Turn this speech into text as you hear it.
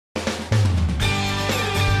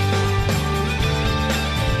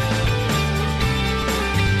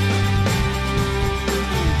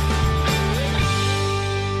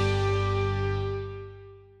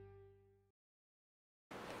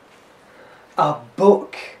A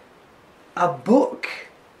book. A book.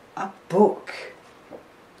 A book.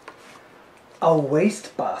 A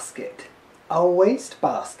wastebasket. A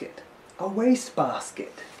wastebasket. A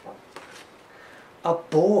wastebasket. A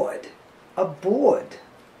board. A board.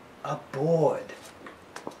 A board.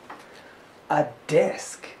 A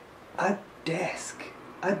desk. A desk.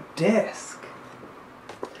 A desk.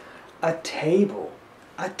 A table.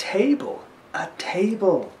 A table. A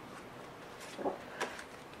table.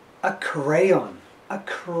 A crayon. A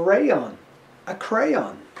crayon. A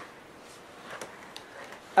crayon.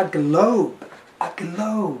 A globe. A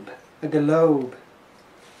globe. A globe.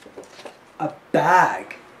 A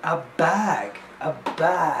bag. A bag. A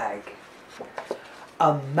bag.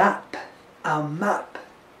 A map. A map.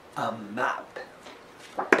 A map.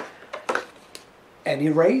 An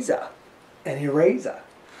eraser. An eraser.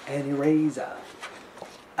 An eraser.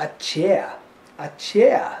 A chair. A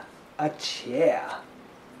chair. A chair.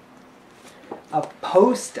 A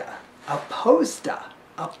poster. A poster.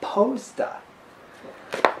 A poster.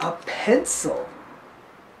 A pencil.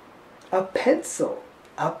 A pencil.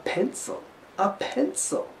 A pencil. A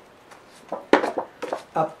pencil.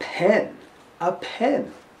 A pen. A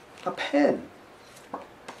pen. A pen.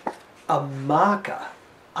 A marker.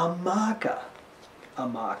 A marker. A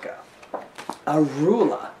marker. A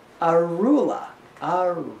ruler. A ruler.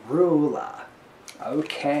 A ruler.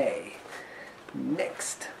 Okay.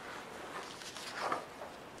 Next.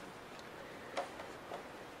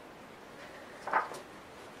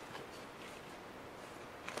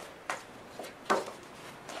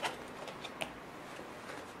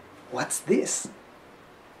 What's this?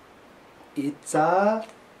 It's a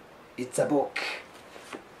book.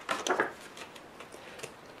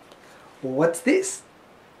 What's this?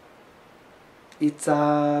 It's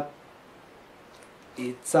a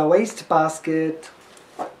wastebasket.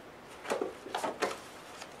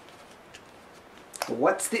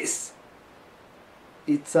 What's this?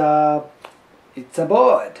 It's a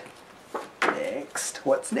board. Next.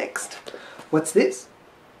 What's next? What's this?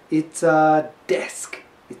 It's a desk.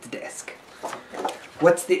 It's a desk.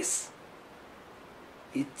 What's this?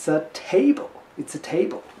 It's a table. It's a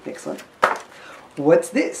table. Next one. What's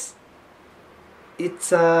this?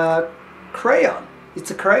 It's a crayon.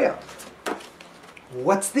 It's a crayon.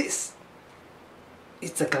 What's this?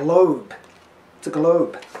 It's a globe. It's a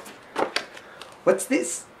globe. What's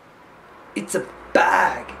this? It's a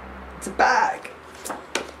bag. It's a bag.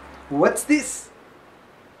 What's this?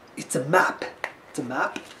 It's a map. It's a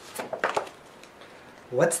map.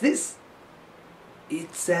 What's this?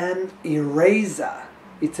 It's an eraser.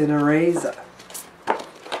 It's an eraser.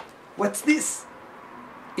 What's this?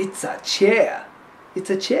 It's a chair. It's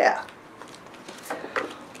a chair.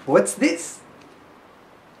 What's this?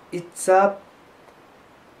 It's a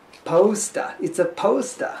poster. It's a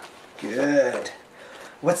poster. Good.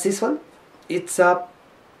 What's this one? It's a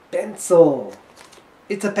pencil.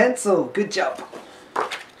 It's a pencil. Good job.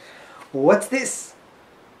 What's this?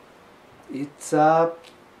 It's a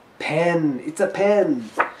pen. It's a pen.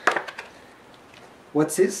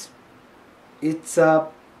 What's this? It's a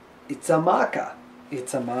marker.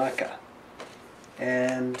 It's a marker.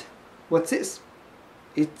 And what's this?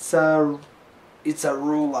 It's a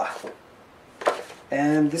ruler.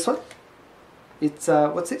 And this one? It's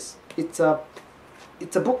what's this? It's a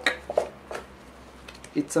book.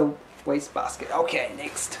 It's a wastebasket. Okay,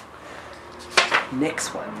 next.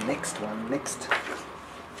 Next one. Next one. Next.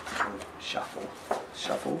 Shuffle.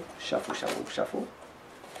 Shuffle. Shuffle. Shuffle. Shuffle.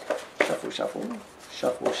 Shuffle. Shuffle.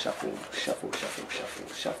 Shuffle. Shuffle. Shuffle. Shuffle. Shuffle.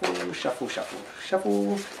 Shuffle. Shuffle. Shuffle.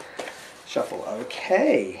 Shuffle. Shuffle.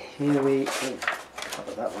 Okay. Here we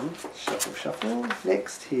cover that one. Shuffle. Shuffle.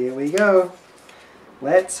 Next. Here we go.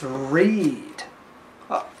 Let's read.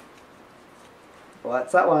 Oh.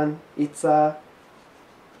 What's that one? It's a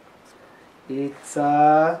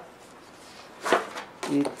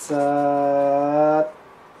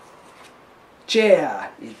chair.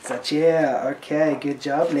 It's a chair. Okay, good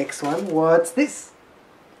job. Next one. What's this?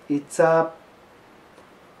 It's a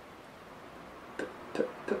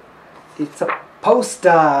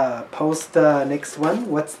poster. Poster. Next one.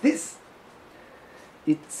 What's this?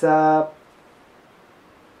 It's a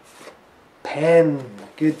pen.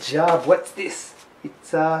 Good job. What's this?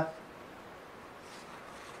 It's a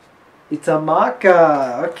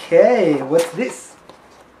marker. Okay. What's this?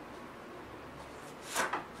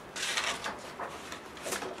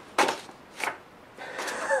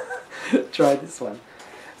 Try this one.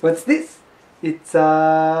 What's this? It's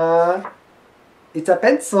a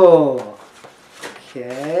pencil.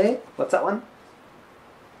 Okay. What's that one?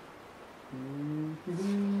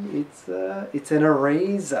 It's an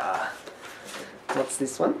eraser. What's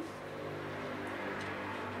this one?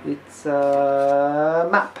 It's a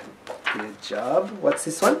map. Good job. What's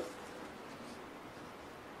this one?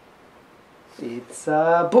 It's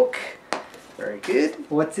a book. Very good.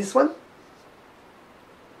 What's this one?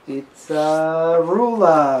 It's a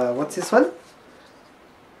ruler. What's this one?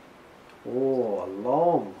 Oh, a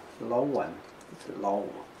long one. It's long.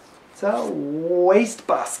 It's a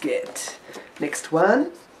wastebasket. Next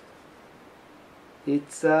one.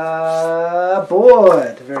 It's a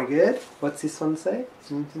board. Very good. What's this one say?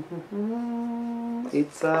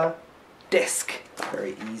 It's a desk.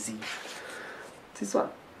 Very easy. What's this one?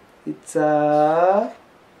 It's a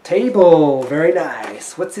table. Very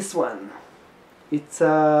nice. What's this one? It's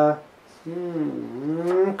a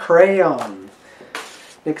crayon.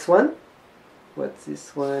 Next one. What's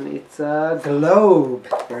this one? It's a globe.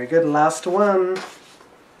 Very good. Last one.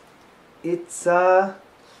 It's a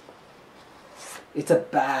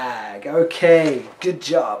bag. Okay. Good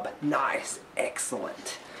job. Nice.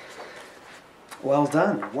 Excellent. Well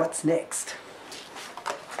done. What's next?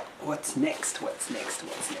 What's next? What's next?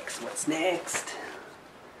 What's next? What's next?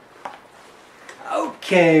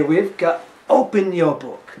 Okay, we've got open your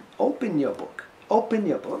book. Open your book. Open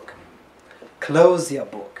your book. Close your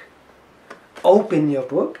book. Open your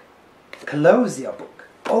book. Close your book.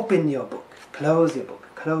 Open your book. Close your book.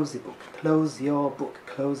 Close your book. Close your book.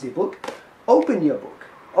 Close your book. Open your book.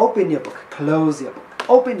 Open your book. Close your book.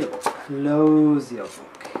 Open your book. Close your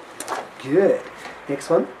book. Good. Next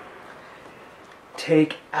one.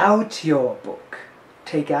 Take out your book.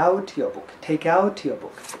 Take out your book. Take out your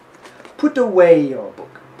book. Put away your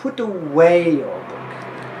book. Put away your book.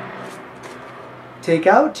 Take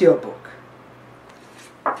out your book.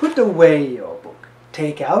 Put away your book.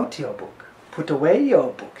 Take out your book. Put away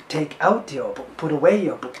your book. Take out your book. Put away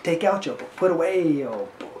your book. Take out your book. Put away your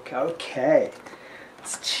book. Okay.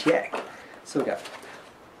 Let's check. So we got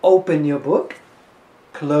open your book.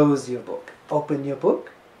 Close your book. Open your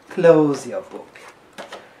book. Close your book.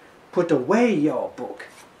 Put away your book.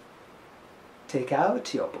 Take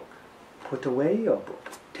out your book. Put away your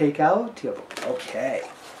book. Take out your book. Okay.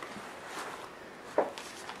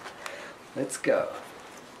 Let's go.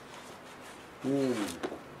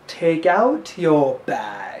 Take out your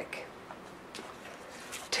bag.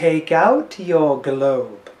 Take out your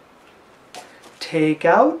globe. Take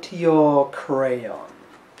out your crayon.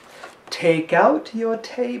 Take out your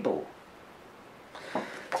table.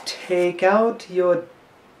 Take out your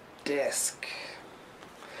desk.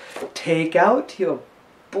 Take out your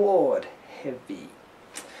board. Heavy.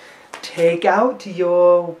 Take out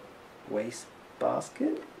your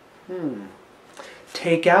wastebasket.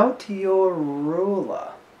 Take out your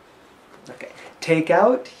ruler. Okay. Take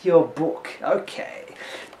out your book. Okay.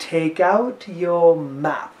 Take out your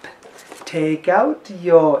map. Take out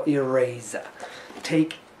your eraser.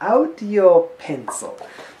 Take out your pencil.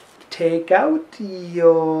 Take out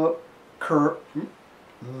your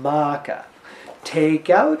marker. Take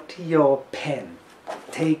out your pen.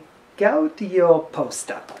 Take out your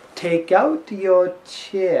poster. Take out your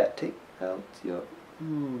chair. Take out your...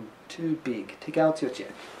 too big. Take out your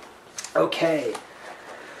chair. Okay.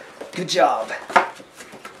 Good job.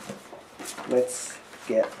 Let's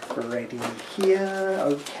get ready here.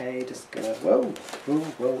 Okay, just gonna... Whoa.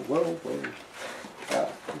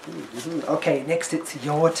 Okay, next it's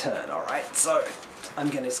your turn, alright? So, I'm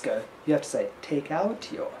gonna just go. You have to say, take out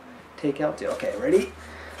your... Okay, ready?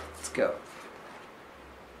 Let's go.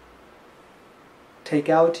 Take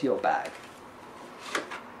out your bag.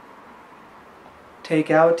 Take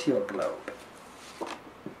out your globe.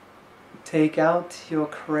 Take out your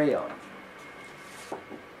crayon.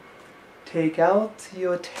 Take out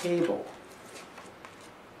your table.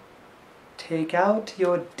 Take out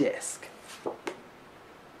your desk.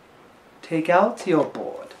 Take out your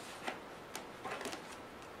board.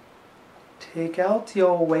 Take out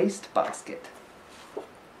your wastebasket.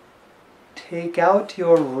 Take out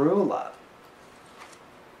your ruler.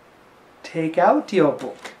 Take out your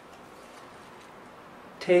book.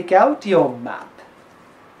 Take out your map.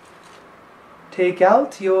 Take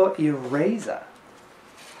out your eraser.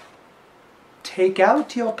 Take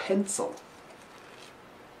out your pencil.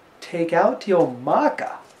 Take out your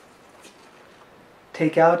marker.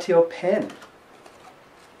 Take out your pen.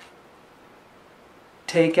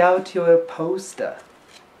 Take out your poster.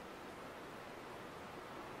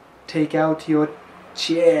 Take out your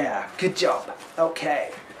chair. Good job.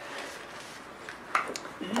 Okay.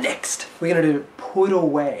 Next, we're going to do put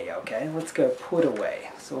away, okay? Let's go put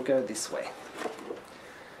away. So we'll go this way.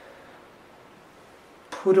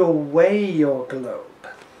 Put away your globe.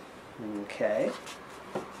 Okay.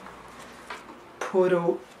 Put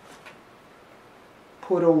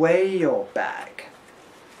away your bag.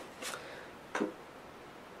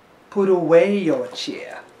 Put away your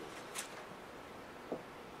chair.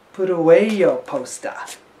 Put away your poster.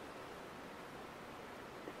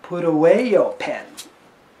 Put away your pen.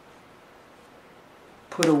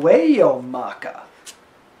 Put away your marker.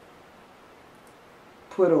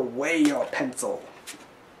 Put away your pencil.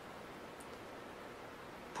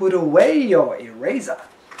 Put away your eraser.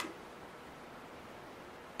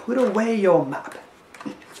 Put away your map.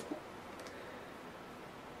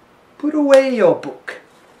 Put away your book.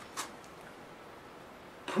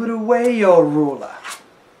 Put away your ruler.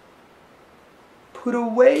 Put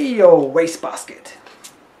away your wastebasket.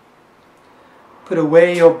 Put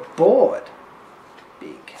away your board.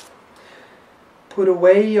 Big. Put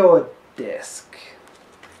away your desk.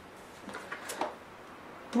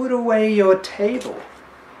 Put away your table.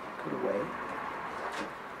 Put away.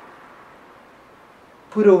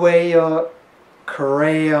 Put away your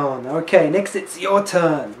crayon. Okay, next it's your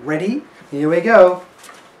turn. Ready? Here we go.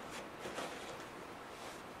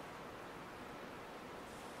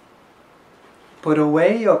 Put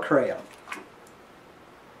away your crayon.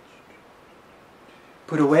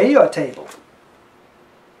 Put away your table.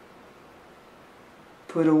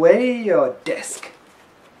 Put away your desk.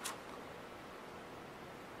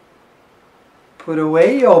 Put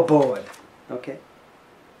away your board. Okay.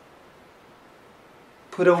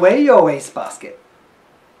 Put away your wastebasket.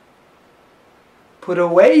 Put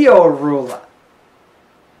away your ruler.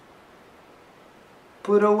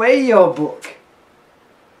 Put away your book.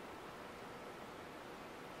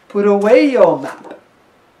 Put away your map.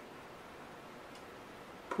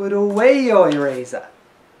 Put away your eraser.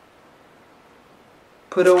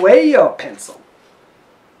 Put away your pencil.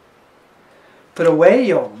 Put away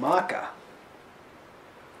your marker.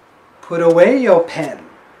 Put away your pen.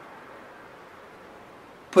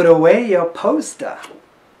 Put away your poster.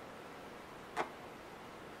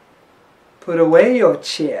 Put away your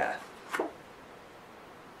chair.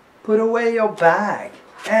 Put away your bag.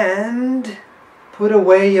 And put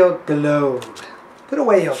away your globe. Put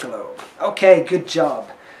away your globe. Okay, good job.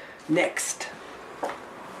 Next.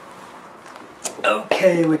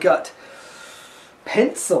 Okay, we got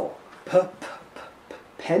pencil.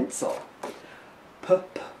 Pencil.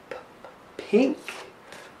 Pink.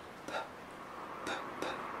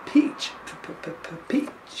 Peach.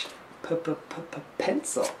 Peach.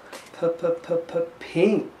 Pencil.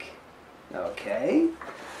 Pink. Okay.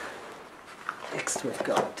 Next we've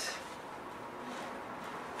got.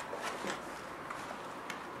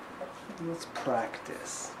 Let's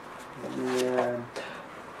practice. Yeah.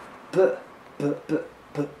 Bird.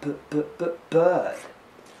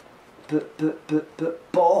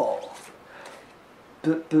 Ball.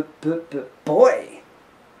 Boy.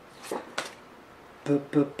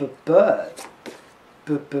 Bird.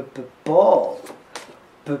 Ball.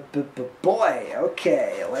 Boy.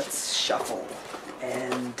 Okay, let's shuffle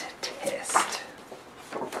and test.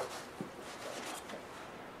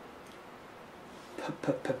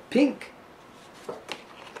 Pink.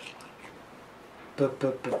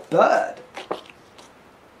 Bird.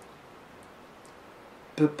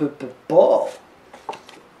 Ball.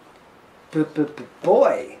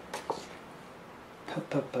 Boy.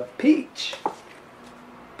 Peach.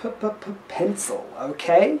 Pencil.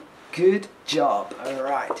 Okay, good job. All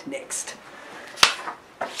right, next.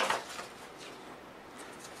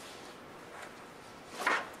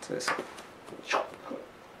 So this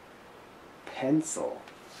pencil.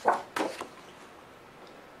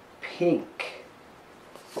 Pink.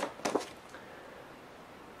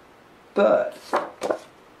 Bird.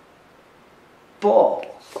 Ball.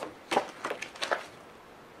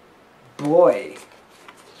 Boy.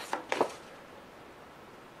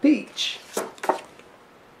 Beach.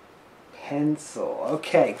 Pencil.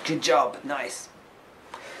 Okay, good job. Nice.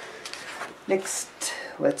 Next,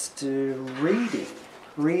 let's do reading.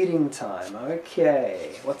 Reading time.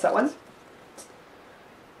 Okay. What's that one?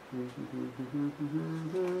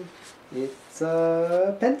 It's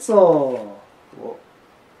a pencil.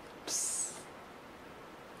 Whoops.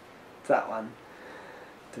 That one.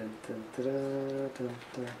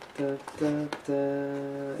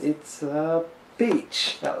 It's a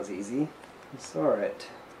beach. That was easy. I saw it.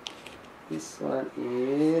 This one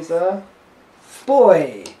is a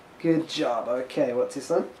boy. Good job. Okay, what's this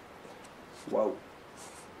one? Whoa.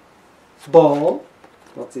 Ball.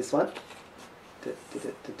 What's this one?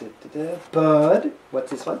 Bird.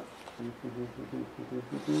 What's this one?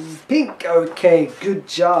 Pink. Okay, good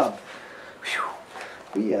job. Whew.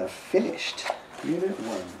 We are finished. Unit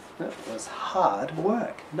 1. That was hard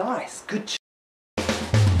work. Nice. Good job.